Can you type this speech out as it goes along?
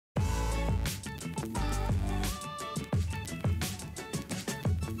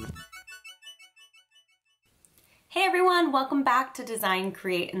Hey everyone, welcome back to Design,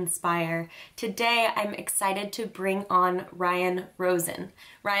 Create, Inspire. Today I'm excited to bring on Ryan Rosen.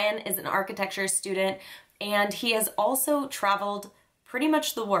 Ryan is an architecture student and he has also traveled pretty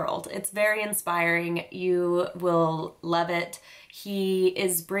much the world. It's very inspiring. You will love it. He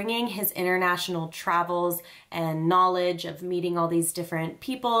is bringing his international travels and knowledge of meeting all these different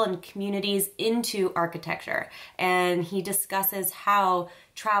people and communities into architecture. And he discusses how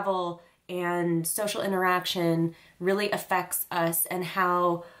travel and social interaction really affects us and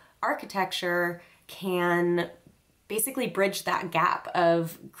how architecture can basically bridge that gap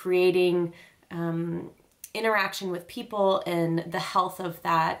of creating interaction with people and the health of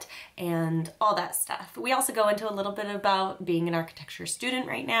that and all that stuff. We also go into a little bit about being an architecture student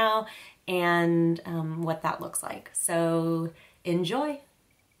right now and what that looks like. So enjoy.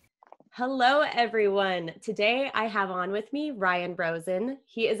 Hello, everyone. Today I have on with me Ryan Rosen.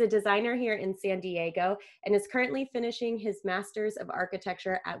 He is a designer here in San Diego and is currently finishing his Master's of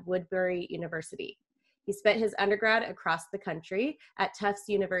Architecture at Woodbury University. He spent his undergrad across the country at Tufts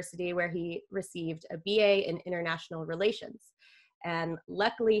University, where he received a BA in International Relations. And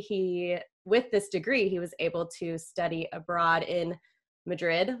luckily, with this degree, he was able to study abroad in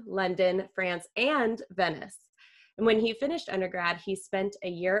Madrid, London, France, and Venice. And when he finished undergrad, he spent a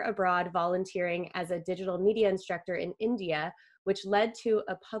year abroad volunteering as a digital media instructor in India, which led to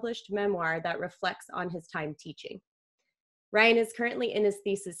a published memoir that reflects on his time teaching. Ryan is currently in his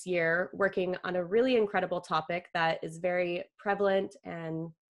thesis year, working on a really incredible topic that is very prevalent and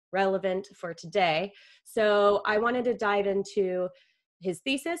relevant for today. So I wanted to dive into his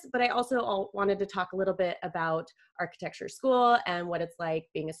thesis, but I also wanted to talk a little bit about architecture school and what it's like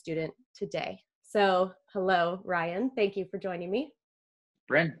being a student today. So hello, Ryan. Thank you for joining me.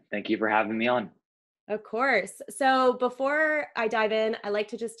 Bryn, thank you for having me on. Of course. So before I dive in, I like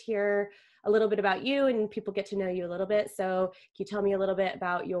to just hear a little bit about you and people get to know you a little bit. So can you tell me a little bit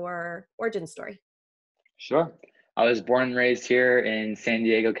about your origin story? Sure. I was born and raised here in San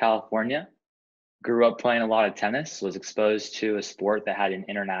Diego, California. Grew up playing a lot of tennis, was exposed to a sport that had an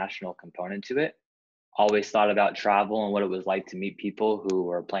international component to it. Always thought about travel and what it was like to meet people who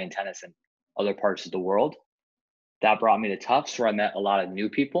were playing tennis in other parts of the world. That brought me to Tufts, where I met a lot of new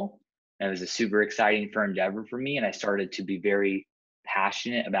people. And it was a super exciting for endeavor for me. And I started to be very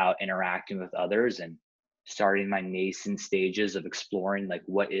passionate about interacting with others and starting my nascent stages of exploring like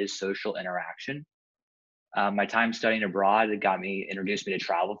what is social interaction. My time studying abroad introduced me to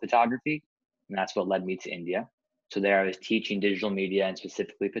travel photography, and that's what led me to India. So there I was teaching digital media and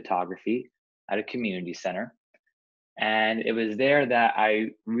specifically photography at a community center. And it was there that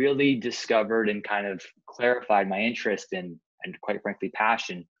I really discovered and kind of clarified my interest in, and quite frankly,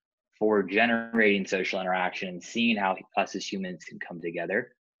 passion for generating social interaction and seeing how us as humans can come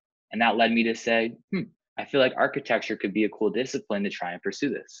together. And that led me to say, I feel like architecture could be a cool discipline to try and pursue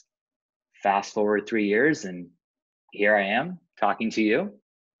this. Fast forward 3 years, and here I am talking to you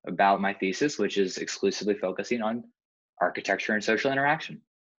about my thesis, which is exclusively focusing on architecture and social interaction.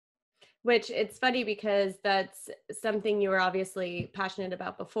 Which it's funny because that's something you were obviously passionate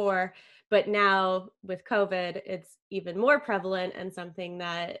about before, but now with COVID, it's even more prevalent and something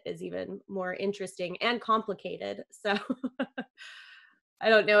that is even more interesting and complicated. So I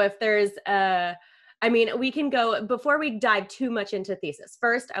don't know if there's I mean, we can go before we dive too much into thesis.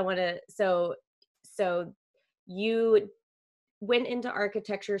 First, I want to so you went into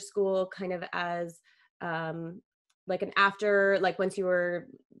architecture school kind of as like an after, like once you were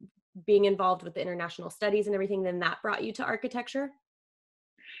being involved with the international studies and everything, then that brought you to architecture?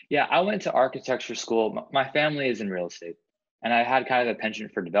 Yeah, I went to architecture school. My family is in real estate, and I had kind of a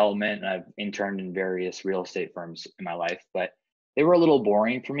penchant for development, and I've interned in various real estate firms in my life, but they were a little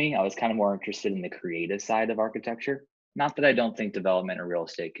boring for me. I was kind of more interested in the creative side of architecture. Not that I don't think development or real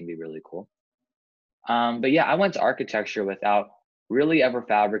estate can be really cool. But yeah, I went to architecture without really ever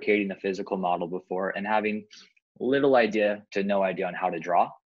fabricating a physical model before and having little idea to no idea on how to draw.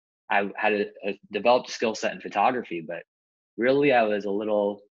 I had a developed skill set in photography, but really I was a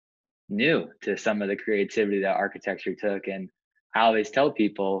little new to some of the creativity that architecture took. And I always tell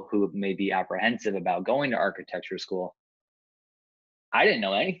people who may be apprehensive about going to architecture school, I didn't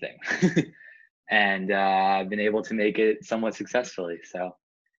know anything. And I've been able to make it somewhat successfully. So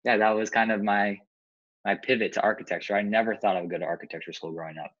yeah, that was kind of my pivot to architecture. I never thought I would go to architecture school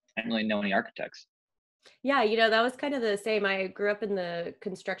growing up. I didn't really know any architects. Yeah, that was kind of the same. I grew up in the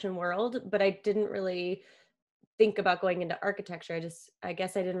construction world, but I didn't really think about going into architecture. I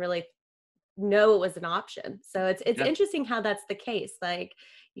guess I didn't really know it was an option. So it's Yeah. interesting how that's the case. Like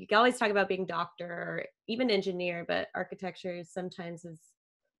you can always talk about being doctor or even engineer, but architecture sometimes is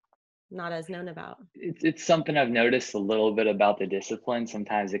not as known about. It's something I've noticed a little bit about the discipline.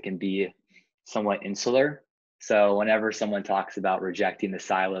 Sometimes it can be somewhat insular. So whenever someone talks about rejecting the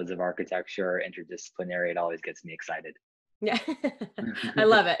silos of architecture or interdisciplinary, it always gets me excited. Yeah. I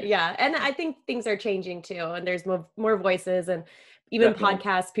love it. Yeah. And I think things are changing too. And there's more voices and even Definitely.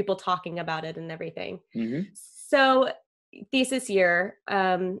 podcasts, people talking about it and everything. Hmm. So thesis year,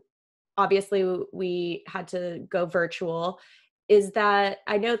 obviously we had to go virtual. Is that,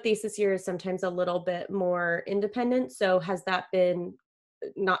 I know thesis year is sometimes a little bit more independent. So has that been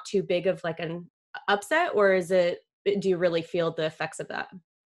not too big of like an upset, or do you really feel the effects of that?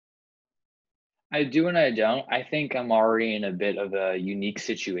 I do and I don't. I think I'm already in a bit of a unique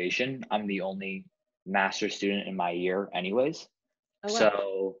situation. I'm the only master student in my year, anyways. Oh, wow.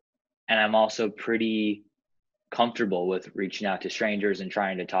 So, and I'm also pretty comfortable with reaching out to strangers and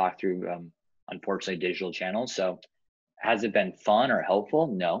trying to talk through, unfortunately, digital channels. So, has it been fun or helpful?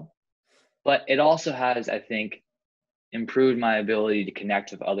 No. But it also has, I think, improved my ability to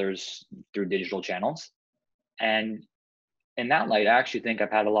connect with others through digital channels. And in that light, I actually think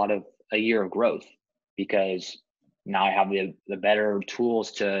I've had a year of growth because now I have the better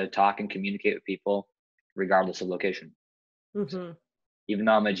tools to talk and communicate with people regardless of location. So Hmm. even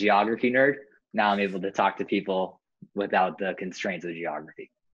though I'm a geography nerd, now I'm able to talk to people without the constraints of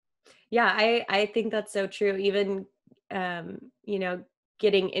geography. Yeah, I think that's so true. Even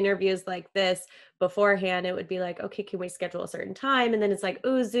getting interviews like this beforehand, it would be like, okay, can we schedule a certain time? And then it's like,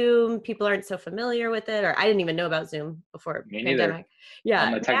 oh, Zoom, people aren't so familiar with it, or I didn't even know about Zoom before Me neither. pandemic. Yeah,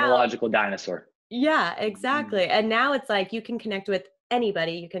 I'm a now, technological dinosaur. yeah, Mhm. exactly. And now it's like you can connect with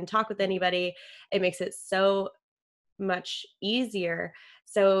anybody, you can talk with anybody. It makes it so much easier.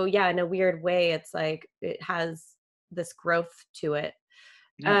 So yeah, in a weird way, it's like it has this growth to it.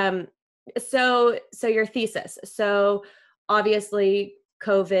 Yeah. Um, so your thesis. So obviously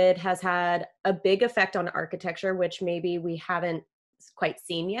COVID has had a big effect on architecture, which maybe we haven't quite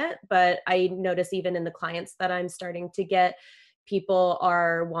seen yet, but I notice even in the clients that I'm starting to get, people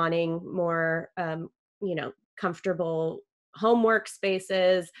are wanting more comfortable home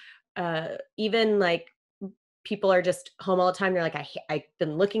workspaces. Even like people are just home all the time. They're like, I've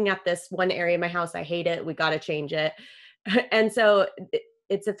been looking at this one area of my house. I hate it. We got to change it. And so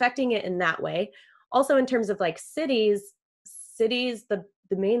it's affecting it in that way. Also, in terms of like cities, the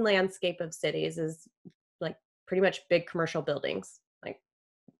main landscape of cities is like pretty much big commercial buildings, like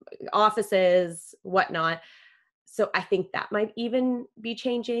offices, whatnot. So I think that might even be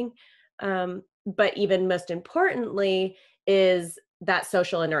changing. But even most importantly is that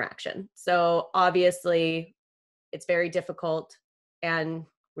social interaction. So obviously, it's very difficult and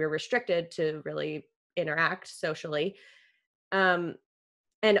we're restricted to really interact socially. Um,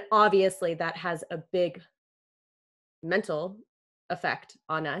 and obviously, that has a big mental effect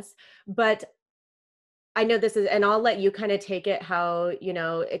on us. But I know this is, and I'll let you kind of take it how,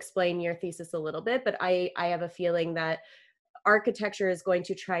 explain your thesis a little bit. But I have a feeling that architecture is going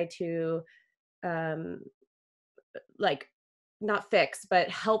to try to, um, like, not fix, but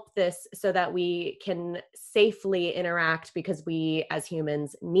help this so that we can safely interact because we as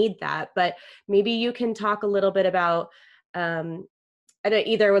humans need that. But maybe you can talk a little bit about, um, I don't,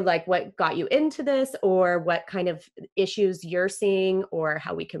 either with like what got you into this or what kind of issues you're seeing or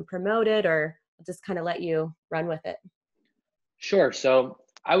how we can promote it, or just kind of let you run with it. Sure. So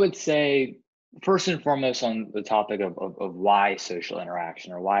I would say, first and foremost, on the topic of why social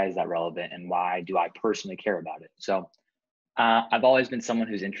interaction, or why is that relevant, and why do I personally care about it? So I've always been someone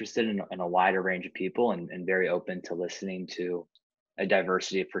who's interested in a wider range of people, and very open to listening to a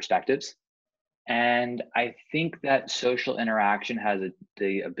diversity of perspectives. And I think that social interaction has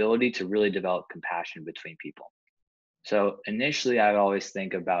the ability to really develop compassion between people. So initially, I always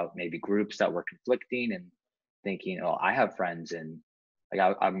think about maybe groups that were conflicting and thinking, oh, I have friends and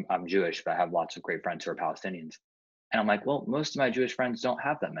like I'm Jewish, but I have lots of great friends who are Palestinians. And I'm like, well, most of my Jewish friends don't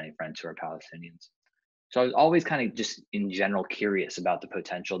have that many friends who are Palestinians. So I was always kind of just in general curious about the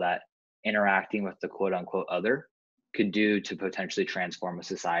potential that interacting with the quote unquote other could do to potentially transform a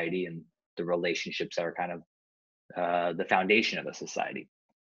society and the relationships that are kind of the foundation of a society.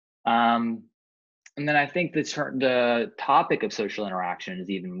 Um, and then I think the topic of social interaction is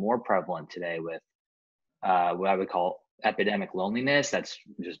even more prevalent today with what I would call epidemic loneliness that's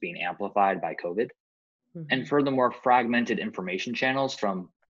just being amplified by COVID. And Mhm. furthermore, fragmented information channels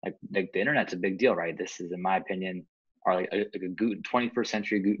from like the internet's a big deal, right? This is, in my opinion, are like a 21st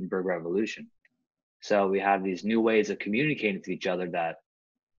century Gutenberg revolution. So we have these new ways of communicating to each other that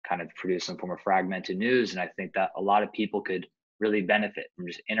kind of produce some form of fragmented news. And I think that a lot of people could really benefit from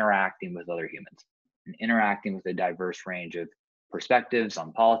just interacting with other humans and interacting with a diverse range of perspectives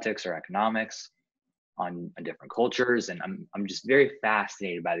on politics or economics, on different cultures, and I'm just very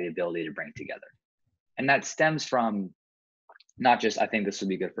fascinated by the ability to bring together. And that stems from not just I think this would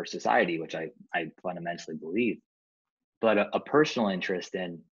be good for society, which I fundamentally believe, but a personal interest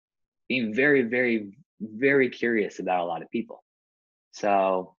in being very, very, very curious about a lot of people.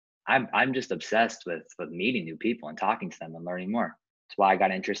 So I'm just obsessed with meeting new people and talking to them and learning more. That's why I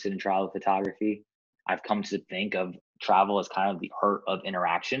got interested in travel photography. I've come to think of travel as kind of the art of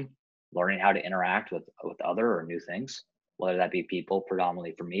interaction, learning how to interact with other or new things, whether that be people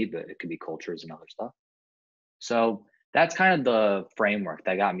predominantly for me, but it could be cultures and other stuff. So that's kind of the framework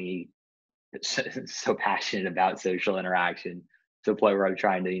that got me so passionate about social interaction to the point where I'm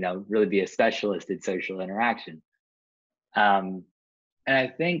trying to, really be a specialist in social interaction. Um, and I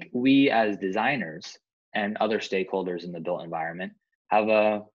think we as designers and other stakeholders in the built environment have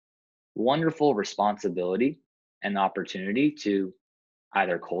a wonderful responsibility and opportunity to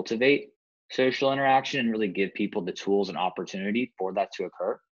either cultivate social interaction and really give people the tools and opportunity for that to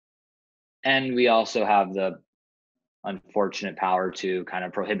occur. And we also have the unfortunate power to kind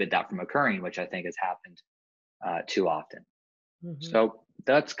of prohibit that from occurring, which I think has happened too often. Mhm. So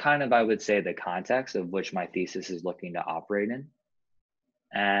that's kind of, I would say, the context of which my thesis is looking to operate in.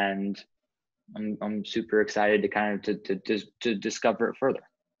 And I'm super excited to kind of to discover it further.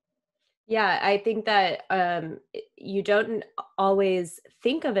 Yeah, I think that you don't always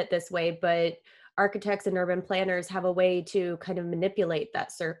think of it this way, but architects and urban planners have a way to kind of manipulate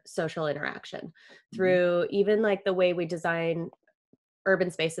that social interaction Mhm. through even like the way we design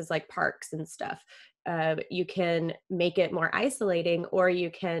urban spaces like parks and stuff. You can make it more isolating, or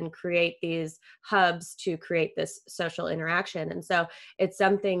you can create these hubs to create this social interaction. And so it's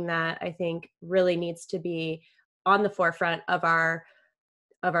something that I think really needs to be on the forefront of our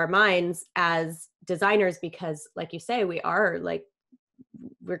minds as designers, because like you say,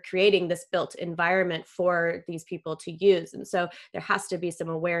 we're creating this built environment for these people to use, and so there has to be some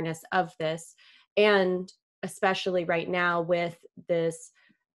awareness of this. And especially right now with this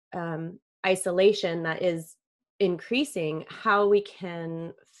isolation that is increasing, how we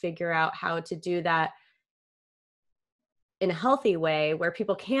can figure out how to do that in a healthy way where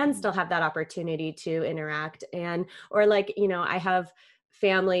people can Mhm. still have that opportunity to interact. And or like, I have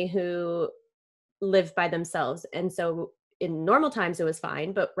family who live by themselves, and so in normal times it was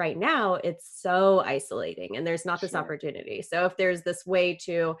fine, but right now it's so isolating and there's not this Sure. opportunity. So if there's this way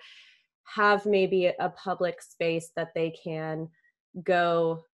to have maybe a public space that they can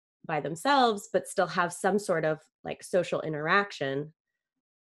go by themselves but still have some sort of like social interaction,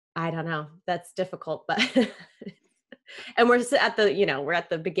 I don't know, that's difficult, but and at the, we're at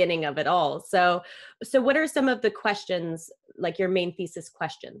the beginning of it all. So what are some of the questions, like your main thesis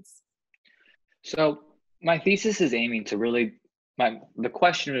questions? So my thesis is aiming to really the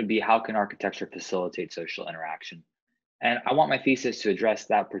question would be how can architecture facilitate social interaction? And I want my thesis to address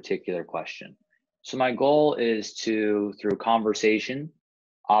that particular question. So my goal is to, through conversation,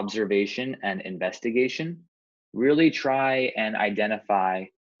 observation, and investigation, really try and identify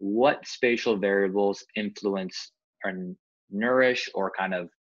what spatial variables influence or nourish or kind of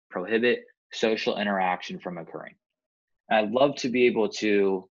prohibit social interaction from occurring. I'd love to be able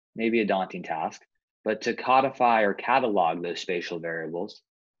to, maybe a daunting task, but to codify or catalog those spatial variables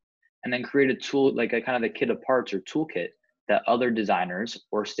and then create a tool, like a kind of a kit of parts or toolkit that other designers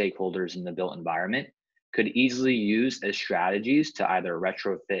or stakeholders in the built environment could easily use as strategies to either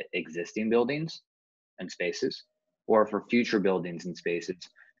retrofit existing buildings and spaces or for future buildings and spaces,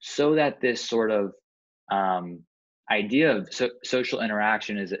 so that this sort of um, idea of social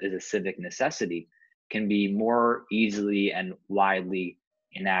interaction is a civic necessity can be more easily and widely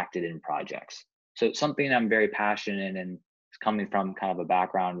enacted in projects. So it's something I'm very passionate in, and it's coming from kind of a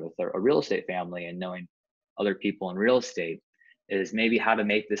background with a real estate family and knowing other people in real estate, is maybe how to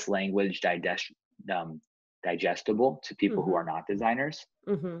make this language um, digestible to people who are Mhm. not designers,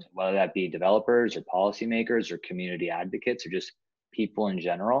 Mhm. whether that be developers or policymakers or community advocates or just people in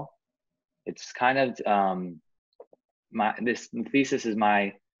general. It's kind of my this thesis is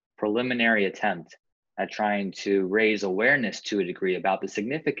my preliminary attempt at trying to raise awareness to a degree about the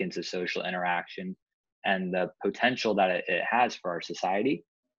significance of social interaction and the potential that it has for our society,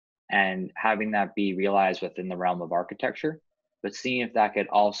 and having that be realized within the realm of architecture, but seeing if that could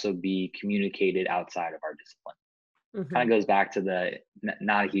also be communicated outside of our discipline. Kind Mhm. of goes back to the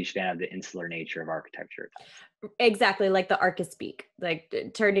not a huge fan of the insular nature of architecture at times. Exactly, like the archispeak, like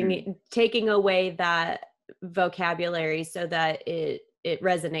Mhm. taking away that vocabulary so that it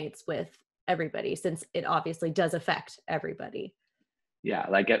resonates with everybody, since it obviously does affect everybody. Yeah,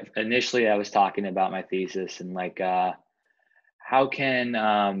 like initially I was talking about my thesis and like how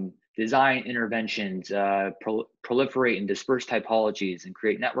can design interventions proliferate and disperse typologies and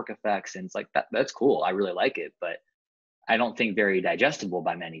create network effects? And it's like that's cool. I really like it, but I don't think very digestible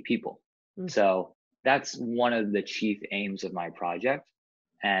by many people. Mm. So that's one of the chief aims of my project.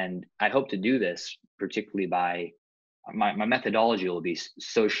 And I hope to do this particularly by my methodology will be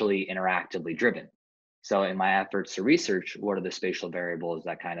socially interactively driven. So in my efforts to research what are the spatial variables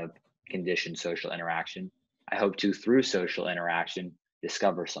that kind of condition social interaction, I hope to, through social interaction,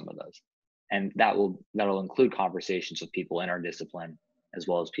 discover some of those. And that'll include conversations with people in our discipline as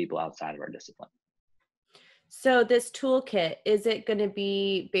well as people outside of our discipline. So this toolkit, is it going to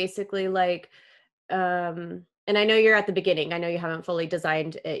be basically like, and I know you're at the beginning, I know you haven't fully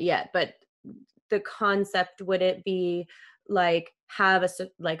designed it yet, but the concept, would it be like have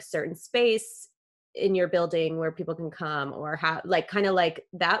like certain space in your building where people can come, or have like kind of like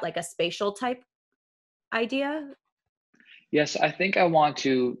that, like a spatial type idea? Yes, I think I want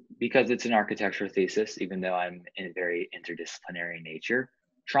to, because it's an architecture thesis, even though I'm in a very interdisciplinary nature,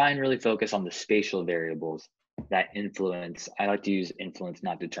 try and really focus on the spatial variables that influence. I like to use influence,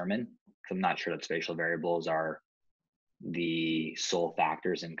 not determine, because I'm not sure that spatial variables are the sole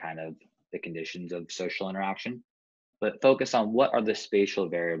factors in kind of the conditions of social interaction, but focus on what are the spatial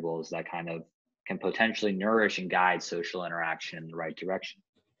variables that kind of can potentially nourish and guide social interaction in the right direction.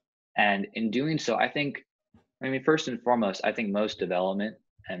 And in doing so, I mean, first and foremost, I think most development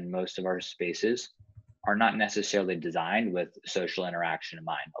and most of our spaces are not necessarily designed with social interaction in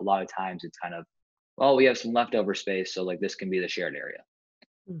mind. A lot of times it's kind of, well, we have some leftover space, so like this can be the shared area.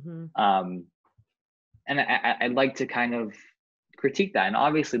 Mm-hmm. Um, and I'd like to kind of critique that. And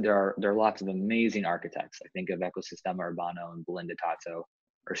obviously, there are lots of amazing architects. I think of Ecosistema Urbano and Belinda Tato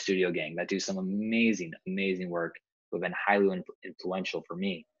or Studio Gang that do some amazing work who have been highly influential for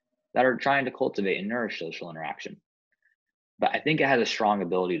me that are trying to cultivate and nourish social interaction. But I think it has a strong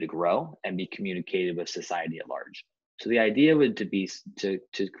ability to grow and be communicated with society at large. So the idea would to be to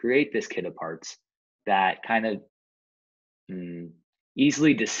create this kit of parts that kind of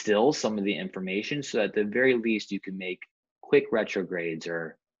easily distill some of the information, so at the very least you can make quick retrogrades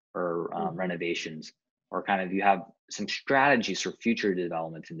or Mm-hmm. renovations, or kind of you have some strategies for future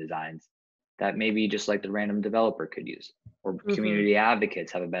developments and designs that maybe just like the random developer could use, or Mm-hmm. community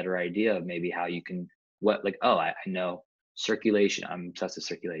advocates have a better idea of maybe how you can what like, oh, I know circulation, I'm obsessed with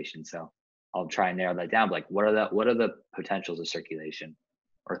circulation, so I'll try and narrow that down, but like what are the potentials of circulation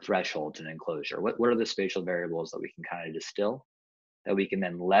or thresholds in enclosure, what are the spatial variables that we can kind of distill that we can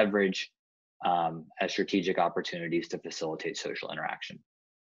then leverage as strategic opportunities to facilitate social interaction.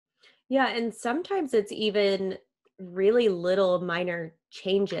 Yeah, and sometimes it's even really little minor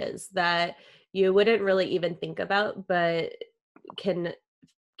changes that you wouldn't really even think about, but can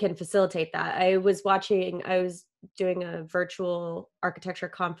facilitate that. I was doing a virtual architecture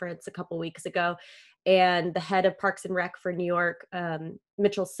conference a couple weeks ago, and the head of Parks and Rec for New York,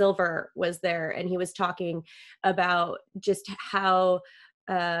 Mitchell Silver, was there, and he was talking about just how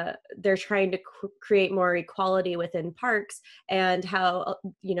they're trying to create more equality within parks, and how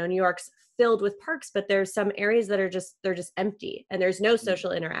New York's filled with parks, but there's some areas that are just they're just empty and there's no Mm.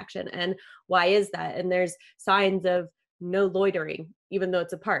 social interaction. And why is that? And there's signs of no loitering, even though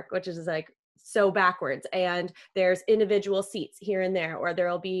it's a park, which is like so backwards. And there's individual seats here and there, or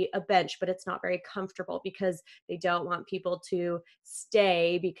there'll be a bench, but it's not very comfortable because they don't want people to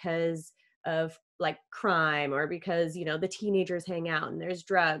stay because of like crime, or because the teenagers hang out and there's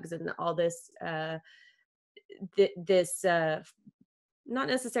drugs and all this this not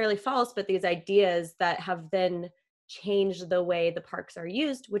necessarily false, but these ideas that have then changed the way the parks are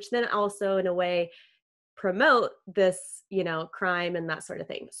used, which then also in a way promote this, crime and that sort of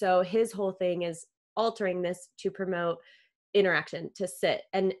thing. So his whole thing is altering this to promote interaction, to sit.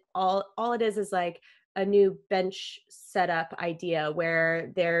 And all it is like a new bench setup idea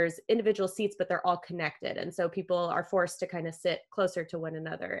where there's individual seats, but they're all connected. And so people are forced to kind of sit closer to one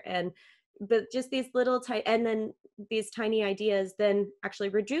another. And but just these little tight, and then these tiny ideas then actually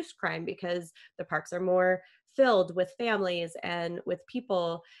reduce crime because the parks are more filled with families and with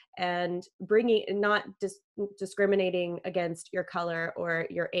people, and bringing not discriminating against your color or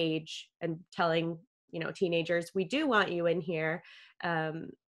your age, and telling teenagers, we do want you in here.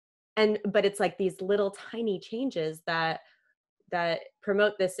 And but it's like these little tiny changes that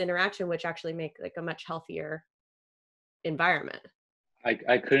promote this interaction, which actually make like a much healthier environment.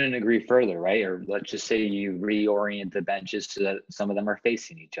 I couldn't agree further, right? Or let's just say you reorient the benches so that some of them are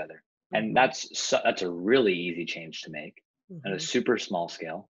facing each other. And Hmm. that's a really easy change to make at a Hmm. super small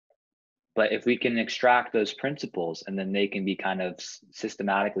scale. But if we can extract those principles and then they can be kind of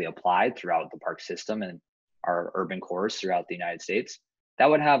systematically applied throughout the park system, and our urban cores throughout the United States, that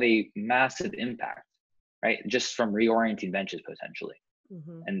would have a massive impact, right? Just from reorienting benches potentially.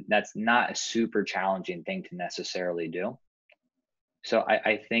 Mm-hmm. And that's not a super challenging thing to necessarily do. So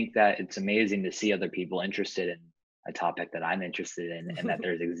I think that it's amazing to see other people interested in a topic that I'm interested in, and that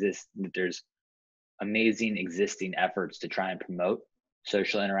there's amazing existing efforts to try and promote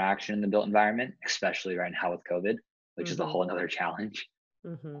social interaction in the built environment, especially right now with COVID, which is a whole other challenge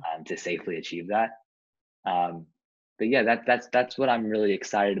to safely achieve that. But yeah, that's what I'm really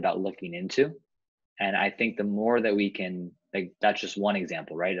excited about looking into. And I think the more that we can, like, that's just one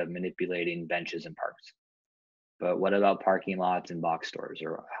example, right, of manipulating benches and parks. But what about parking lots and box stores?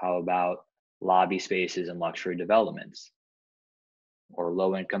 Or how about lobby spaces and luxury developments? Or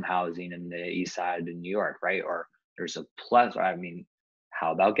low income housing in the east side of New York, right? Or there's a plethora. I mean,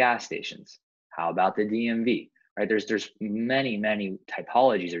 how about gas stations? How about the DMV? Right? There's many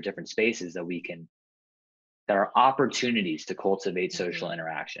typologies or different spaces that are opportunities to cultivate social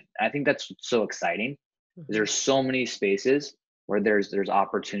interaction. And I think that's so exciting. There's so many spaces where there's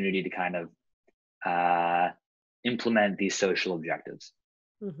opportunity to kind of implement these social objectives.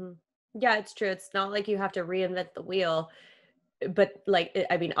 Yeah, it's true. It's not like you have to reinvent the wheel, but like,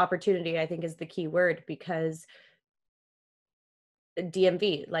 I mean, opportunity, I think, is the key word, because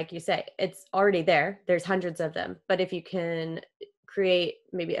DMV, like you say, it's already there. There's hundreds of them. But if you can create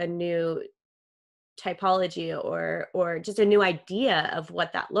maybe a new typology or just a new idea of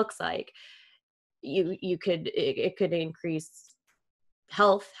what that looks like, it could increase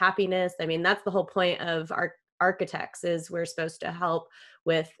health, happiness. I mean, that's the whole point of our architects, is we're supposed to help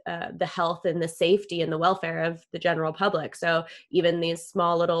with the health and the safety and the welfare of the general public. So even these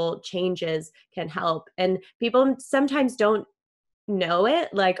small little changes can help. And people sometimes don't know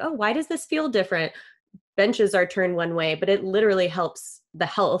it, like, oh, why does this feel different? Benches are turned one way, but it literally helps the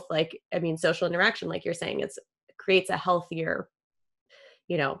health. Like, I mean, social interaction, like you're saying, it creates a healthier,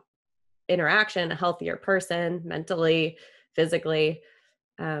 interaction, a healthier person, mentally, physically.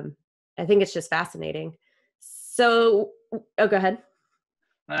 I think it's just fascinating. So, oh, go ahead.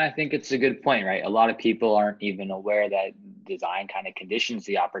 I think it's a good point, right? A lot of people aren't even aware that design kind of conditions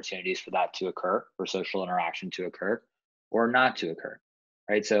the opportunities for that to occur, for social interaction to occur or not to occur,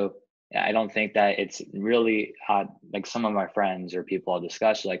 right? So I don't think that it's really like some of my friends or people I'll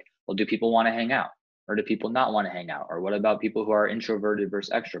discuss, like, well, do people want to hang out, or do people not want to hang out? Or what about people who are introverted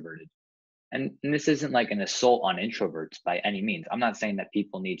versus extroverted? And this isn't like an assault on introverts by any means. I'm not saying that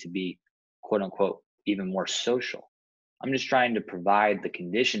people need to be, quote unquote, even more social. I'm just trying to provide the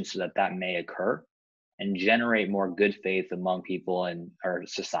conditions so that that may occur and generate more good faith among people in our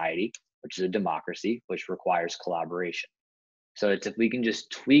society, which is a democracy, which requires collaboration. So it's if we can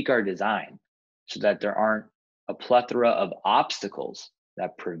just tweak our design so that there aren't a plethora of obstacles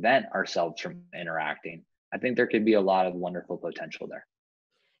that prevent ourselves from interacting, I think there could be a lot of wonderful potential there.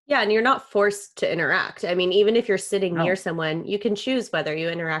 Yeah, and you're not forced to interact. I mean, even if you're sitting near No. someone, you can choose whether you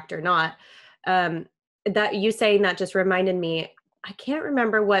interact or not. That you saying that just reminded me, I can't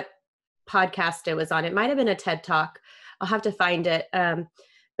remember what podcast it was on. It might have been a TED Talk. I'll have to find it.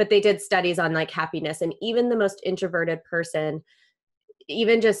 But they did studies on like happiness, and even the most introverted person,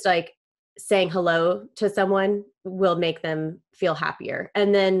 even just like saying hello to someone will make them feel happier.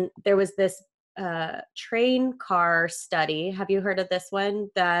 And then there was this train car study. Have you heard of this one?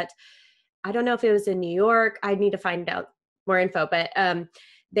 That, I don't know if it was in New York. I need to find out more info, but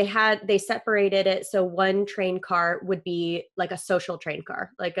they separated it. So one train car would be like a social train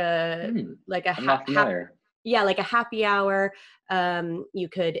car, like a I'm not familiar. like a happy hour. You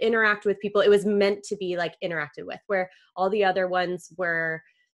could interact with people. It was meant to be like interacted with, where all the other ones were,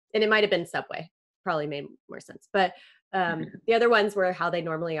 and it might have been Subway, probably made more sense. But the other ones were how they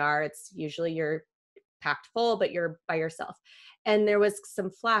normally are. It's usually you're packed full, but you're by yourself. And there was some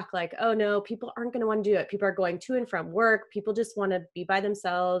flack like, oh no, people aren't going to want to do it. People are going to and from work. People just want to be by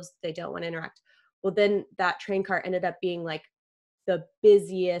themselves. They don't want to interact. Well, then that train car ended up being like the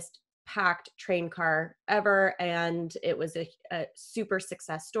busiest packed train car ever. And it was a super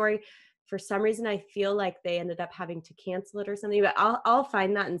success story. For some reason, I feel like they ended up having to cancel it or something, but I'll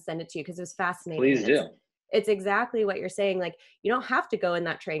find that and send it to you because it was fascinating. Please do. It's exactly what you're saying. Like, you don't have to go in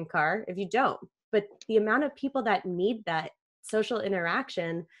that train car if you don't, but the amount of people that need that social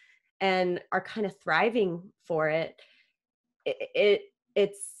interaction and are kind of thriving for it, it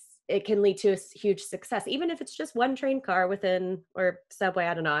can lead to a huge success, even if it's just one train car within, or Subway.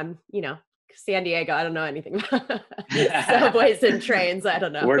 I don't know. I'm, San Diego. I don't know anything about subways and trains. I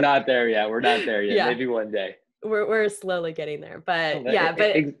don't know. We're not there yet. Yeah. Maybe one day. We're slowly getting there, but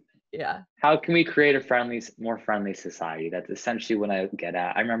yeah. How can we create a more friendly society? That's essentially what I get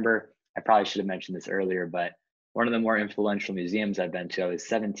at. I remember I probably should have mentioned this earlier, but one of the more influential museums I've been to, I was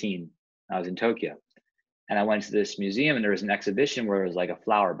 17. I was in Tokyo, and I went to this museum, and there was an exhibition where it was like a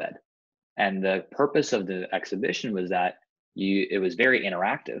flower bed. And the purpose of the exhibition was that it was very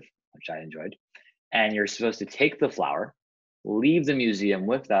interactive, which I enjoyed. And you're supposed to take the flower, leave the museum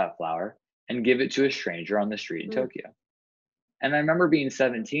with that flower, and give it to a stranger on the street in Mm. Tokyo. And I remember being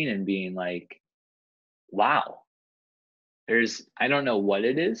 17 and being like, wow, I don't know what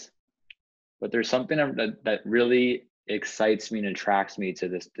it is, but there's something that really excites me and attracts me to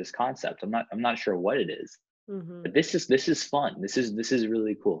this concept. I'm not sure what it is, Mm-hmm. but this is fun. This is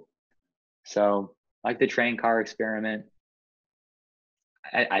really cool. So, like the train car experiment,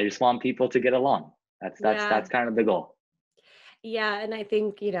 I just want people to get along. Yeah. That's kind of the goal. Yeah. And I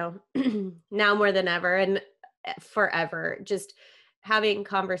think, now more than ever and forever, just having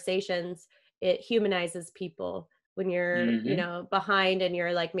conversations, it humanizes people. When you're, Hmm. behind and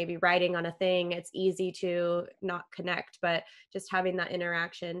you're like maybe writing on a thing, it's easy to not connect, but just having that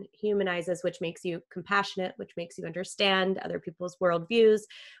interaction humanizes, which makes you compassionate, which makes you understand other people's worldviews,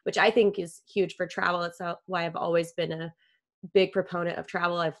 which I think is huge for travel. It's why I've always been a big proponent of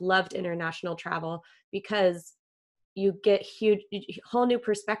travel. I've loved international travel because you get huge whole new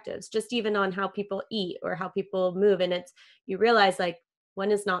perspectives just even on how people eat or how people move, and you realize like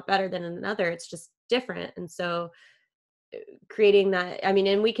one is not better than another, it's just different. And so creating that, I mean,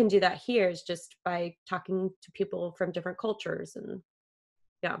 and we can do that here is just by talking to people from different cultures. And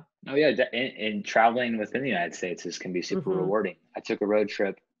yeah. Oh yeah, and traveling within the United States can be super Hmm. rewarding. I took a road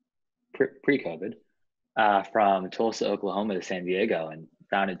trip pre-COVID from Tulsa, Oklahoma to San Diego, and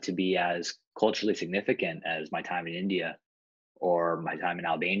found it to be as culturally significant as my time in India or my time in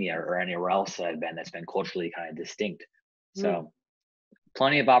Albania or anywhere else that I've been that's been culturally kind of distinct. Mm. So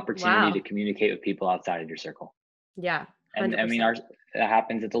plenty of opportunity to Wow. communicate with people outside of your circle. Yeah, And I mean, 100%. that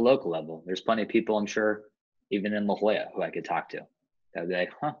happens at the local level. There's plenty of people, I'm sure, even in La Jolla, who I could talk to. That would be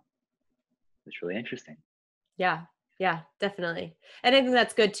like, huh, that's really interesting. Yeah. Yeah, definitely. And I think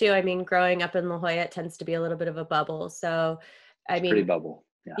that's good too. I mean, growing up in La Jolla, it tends to be a little bit of a bubble. So, I It's pretty mean, bubble.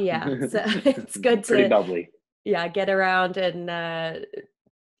 yeah. Yeah. So it's good Pretty to, bubbly. yeah, get around and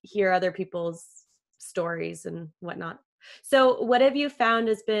hear other people's stories and whatnot. So, what have you found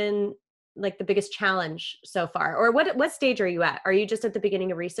has been like the biggest challenge so far, or what stage are you at? Are you just at the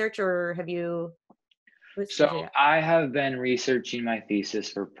beginning of research, or have you? What So stage are you at? I have been researching my thesis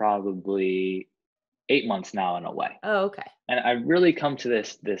for probably 8 months now in a way. Oh, okay. And I've really come to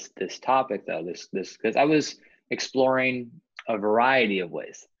this topic though, this because I was exploring a variety of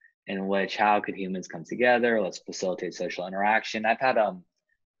ways in which how could humans come together, let's facilitate social interaction. I've had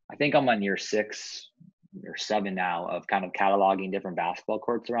I think I'm on year 6 or 7 now of kind of cataloging different basketball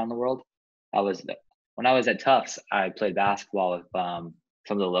courts around the world. I was When I was at Tufts, I played basketball with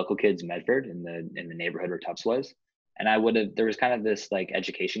some of the local kids in Medford in the neighborhood where Tufts was, and there was kind of this like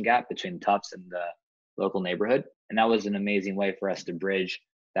education gap between Tufts and the local neighborhood, and that was an amazing way for us to bridge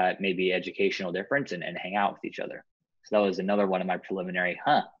that maybe educational difference and hang out with each other. So that was another one of my preliminary,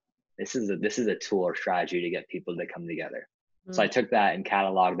 this is a tool or strategy to get people to come together. So I Mm. took that and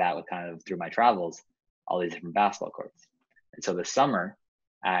cataloged that with kind of through my travels, all these different basketball courts. And so this summer,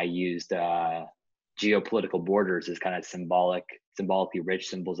 I used geopolitical borders as kind of symbolically rich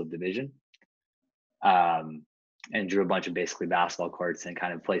symbols of division, um, and drew a bunch of basically basketball courts and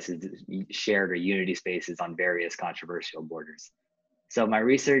kind of places shared or unity spaces on various controversial borders. So my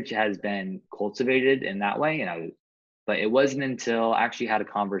research has been cultivated in that way, but it wasn't until I actually had a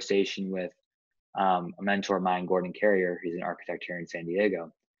conversation with a mentor of mine, Gordon Carrier, who's an architect here in San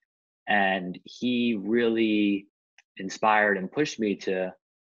Diego. And he really inspired and pushed me to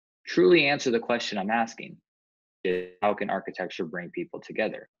truly answer the question I'm asking: how can architecture bring people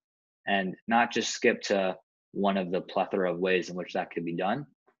together? And not just skip to one of the plethora of ways in which that could be done,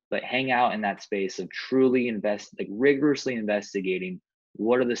 but hang out in that space of rigorously investigating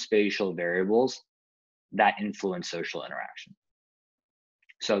what are the spatial variables that influence social interaction.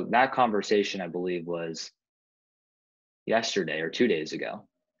 So that conversation, I believe, was yesterday or 2 days ago.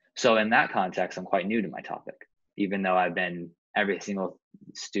 So in that context, I'm quite new to my topic, even though I've been every single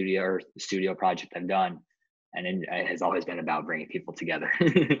studio project I've done, and it has always been about bringing people together.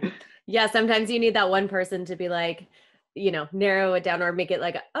 Yeah, sometimes you need that one person to be like, narrow it down or make it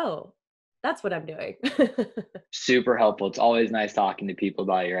like, oh, that's what I'm doing. Super helpful. It's always nice talking to people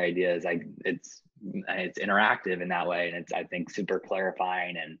about your ideas. It's interactive in that way, and it's, I think, super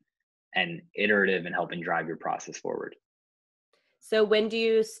clarifying and iterative in helping drive your process forward. So when do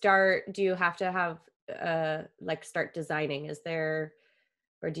you start? Do you have to have like start designing? Is there,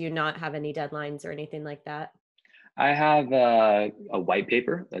 or do you not have any deadlines or anything like that? I have a white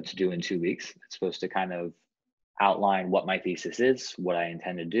paper that's due in 2 weeks. It's supposed to kind of outline what my thesis is, what I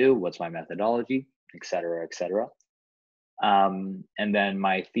intend to do, what's my methodology, et cetera, et cetera. And then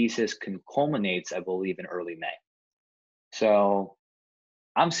my thesis culminates, I believe, in early May. So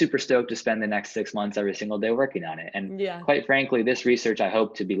I'm super stoked to spend the next 6 months every single day working on it. And Yeah. quite frankly, this research, I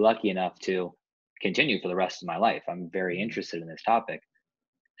hope to be lucky enough to continue for the rest of my life. I'm very interested in this topic.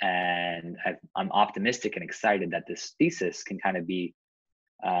 And I'm optimistic and excited that this thesis can kind of be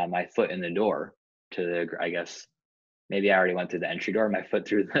my foot in the door to the, I guess, maybe I already went through the entry door, my foot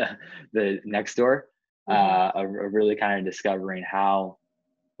through the next door, of really kind of discovering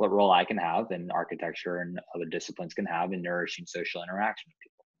what role I can have in architecture and other disciplines can have in nourishing social interaction with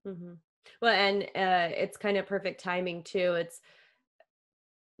people. Mm-hmm. Well, and it's kind of perfect timing too. It's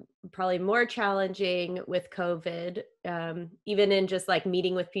probably more challenging with COVID, even in just like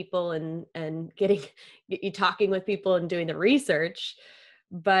meeting with people and getting you talking with people and doing the research.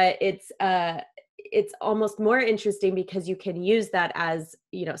 But it's almost more interesting because you can use that as,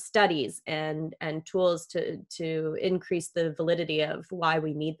 you know, studies and tools to increase the validity of why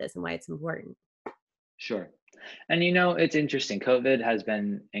we need this and why it's important. Sure. And you know, it's interesting. COVID has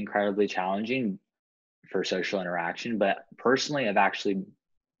been incredibly challenging for social interaction, but personally,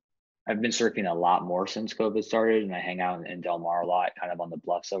 I've been surfing a lot more since COVID started, and I hang out in Del Mar a lot, kind of on the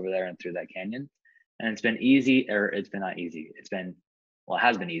bluffs over there and through that canyon. And it's been easy, or it's been not easy. Well, it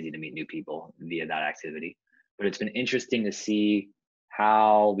has been easy to meet new people via that activity, but it's been interesting to see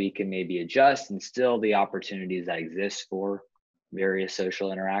how we can maybe adjust and still the opportunities that exist for various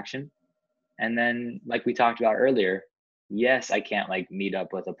social interaction. And then, like we talked about earlier, yes, I can't like meet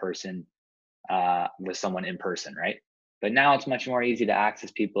up with a person, with someone in person, right? But now it's much more easy to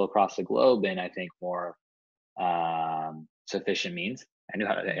access people across the globe in, I think, more sufficient means.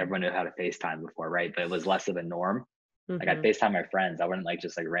 Everyone knew how to FaceTime before, right? But it was less of a norm. Like I'd Mm-hmm. FaceTime my friends. I wouldn't like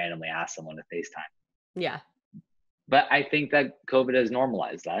just like randomly ask someone to FaceTime. Yeah. But I think that COVID has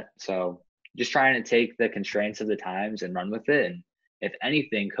normalized that. So just trying to take the constraints of the times and run with it. And if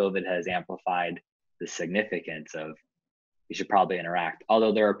anything, COVID has amplified the significance of you should probably interact.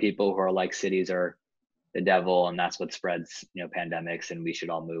 Although there are people who are like cities are the devil and that's what spreads, pandemics, and we should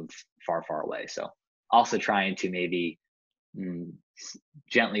all move far, far away. So also trying to maybe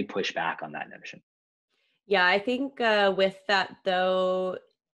gently push back on that notion. Yeah, I think with that though,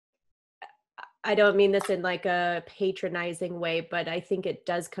 I don't mean this in like a patronizing way, but I think it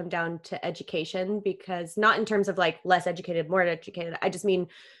does come down to education, because not in terms of like less educated, more educated. I just mean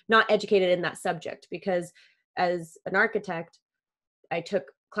not educated in that subject, because as an architect, I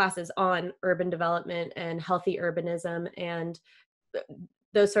took classes on urban development and healthy urbanism and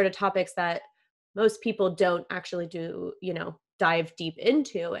those sort of topics that most people don't actually do, dive deep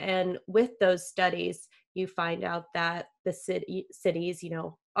into. And with those studies, you find out that the cities,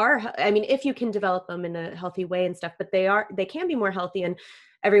 are, I mean, if you can develop them in a healthy way and stuff, but they can be more healthy, and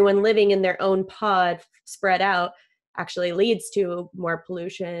everyone living in their own pod spread out actually leads to more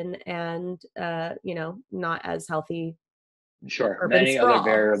pollution and, not as healthy Sure. urban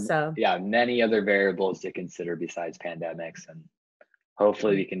sprawl. So Many other variables to consider besides pandemics. And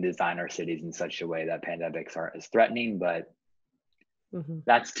hopefully we can design our cities in such a way that pandemics aren't as threatening, but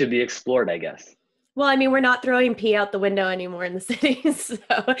that's to be explored, I guess. Well, I mean, we're not throwing pee out the window anymore in the cities,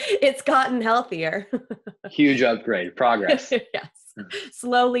 so it's gotten healthier. Huge upgrade, progress. Yes,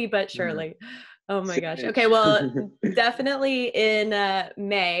 slowly but surely. Oh my gosh. Okay, well, definitely in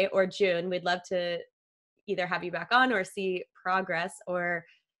May or June, we'd love to either have you back on or see progress, or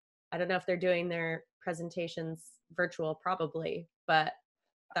I don't know if they're doing their presentations virtual, probably, but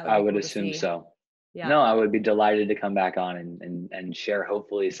that would I be would cool to assume see. so. Yeah. No, I would be delighted to come back on and share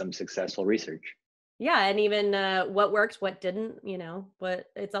hopefully some successful research. Yeah, and even what worked, what didn't, but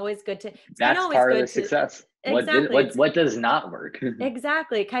it's always good to, it's kind of That's always part of the good to, success. exactly. What does not work?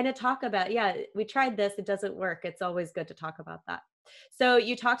 Exactly. Kind of talk about, yeah, we tried this, it doesn't work. It's always good to talk about that. So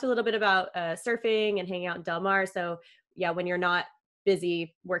you talked a little bit about surfing and hanging out in Del Mar. So yeah, when you're not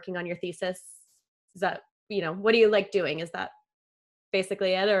busy working on your thesis, is that, what do you like doing? Is that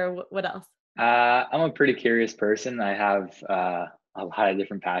basically it, or what else? I'm a pretty curious person. I have a lot of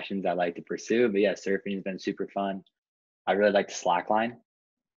different passions I like to pursue, but yeah, surfing has been super fun. I really like to slackline.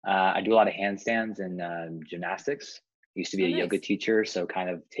 I do a lot of handstands and gymnastics. Used to be Oh, a yoga nice. teacher, so kind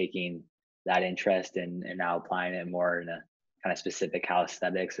of taking that interest and now applying it more in a kind of specific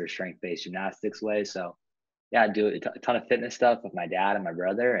calisthenics or strength-based gymnastics way. So yeah, I do a ton of fitness stuff with my dad and my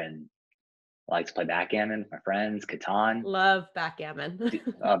brother, and I like to play backgammon with my friends, Catan. Love backgammon.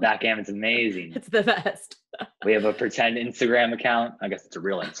 Backgammon's amazing. It's the best. We have a pretend Instagram account. I guess it's a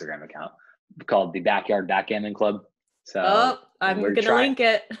real Instagram account called the Backyard Backgammon Club. Oh, So I'm we're gonna link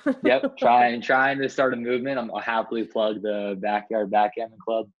it. yep, trying to start a movement. I'll happily plug the Backyard Backgammon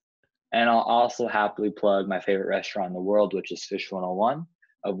Club. And I'll also happily plug my favorite restaurant in the world, which is Fish 101,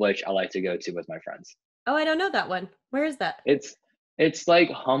 of which I like to go to with my friends. Oh, I don't know that one. Where is that? It's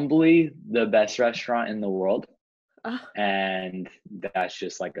like humbly the best restaurant in the world. Oh. And that's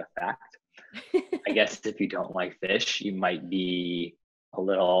just like a fact. I guess if you don't like fish, you might be a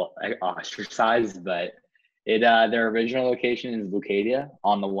little ostracized, but their original location is Lucadia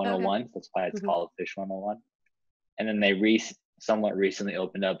on the 101. That's why it's called Fish 101. And then they somewhat recently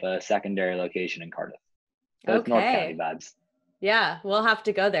opened up a secondary location in Cardiff. So it's North County vibes. Yeah, we'll have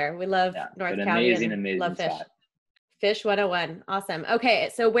to go there. We love North County and love fish. Spot. Fish 101. Awesome. Okay,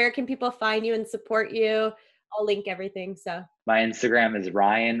 so where can people find you and support you? I'll link everything. So my Instagram is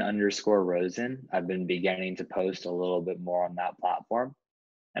Ryan_Rosen. I've been beginning to post a little bit more on that platform.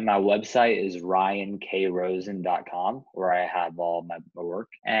 And my website is ryankrosen.com, where I have all my work.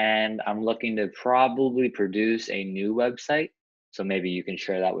 And I'm looking to probably produce a new website. So maybe you can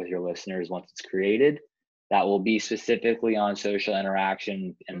share that with your listeners once it's created. That will be specifically on social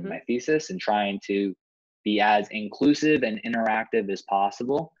interaction and my thesis, and trying to be as inclusive and interactive as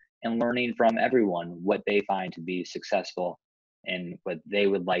possible, and learning from everyone what they find to be successful and what they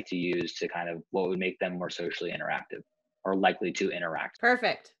would like to use to kind of what would make them more socially interactive or likely to interact.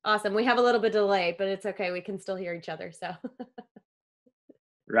 Perfect. Awesome. We have a little bit of delay, but it's okay. We can still hear each other. So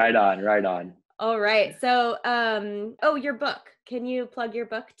right on. All right. So, your book. Can you plug your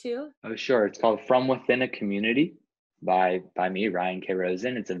book too? Oh, sure. It's called From Within a Community by me, Ryan K.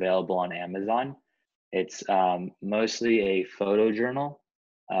 Rosen. It's available on Amazon. It's mostly a photo journal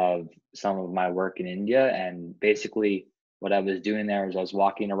of some of my work in India. And basically what I was doing there is I was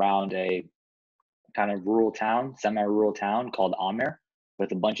walking around a kind of rural town, semi-rural town called Amer,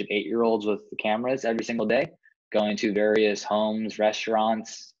 with a bunch of 8-year-olds with the cameras every single day, going to various homes,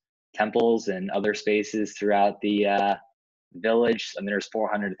 restaurants, temples, and other spaces throughout the village. I mean, there's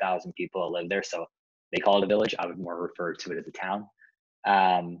 400,000 people that live there, so they call it a village. I would more refer to it as a town.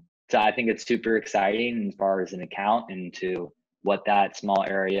 So I think it's super exciting as far as an account into what that small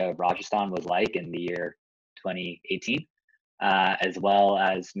area of Rajasthan was like in the year 2018, as well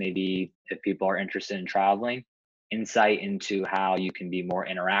as maybe if people are interested in traveling, insight into how you can be more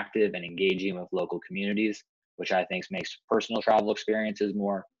interactive and engaging with local communities, which I think makes personal travel experiences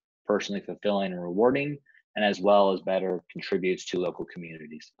more personally fulfilling and rewarding, and as well as better contributes to local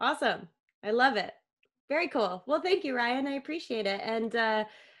communities. Awesome. I love it. Very cool. Well, thank you, Ryan. I appreciate it. And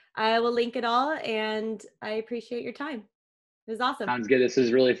I will link it all, and I appreciate your time. It was awesome. Sounds good. This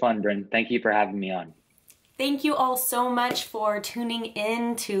is really fun, Bryn. Thank you for having me on. Thank you all so much for tuning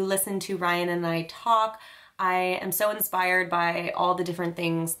in to listen to Ryan and I talk. I am so inspired by all the different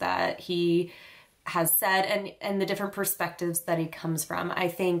things that he has said and the different perspectives that he comes from. I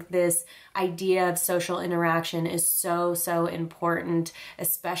think this idea of social interaction is so, so important,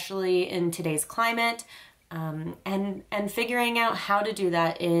 especially in today's climate, and figuring out how to do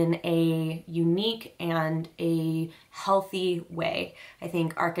that in a unique and a healthy way. I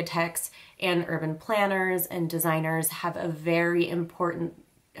think architects and urban planners and designers have a very important,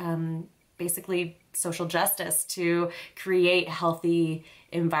 basically social justice to create healthy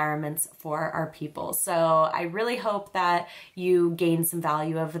environments for our people. So I really hope that you gain some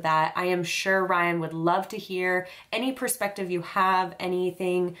value of that. I am sure Ryan would love to hear any perspective you have,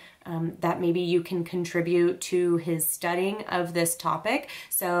 anything that maybe you can contribute to his studying of this topic.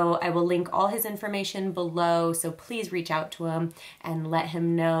 So I will link all his information below. So please reach out to him and let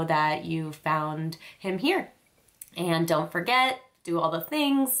him know that you found him here. And don't forget, do all the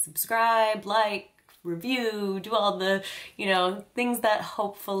things, subscribe, like, review, do all the, things that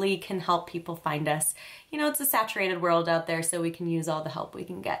hopefully can help people find us. It's a saturated world out there, so we can use all the help we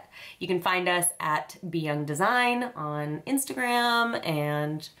can get. You can find us at Be Young Design on Instagram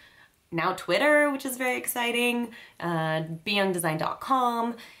and now Twitter, which is very exciting,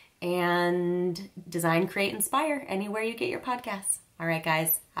 beyoungdesign.com, and Design, Create, Inspire, anywhere you get your podcasts. All right,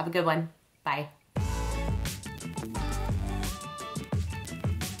 guys, have a good one. Bye.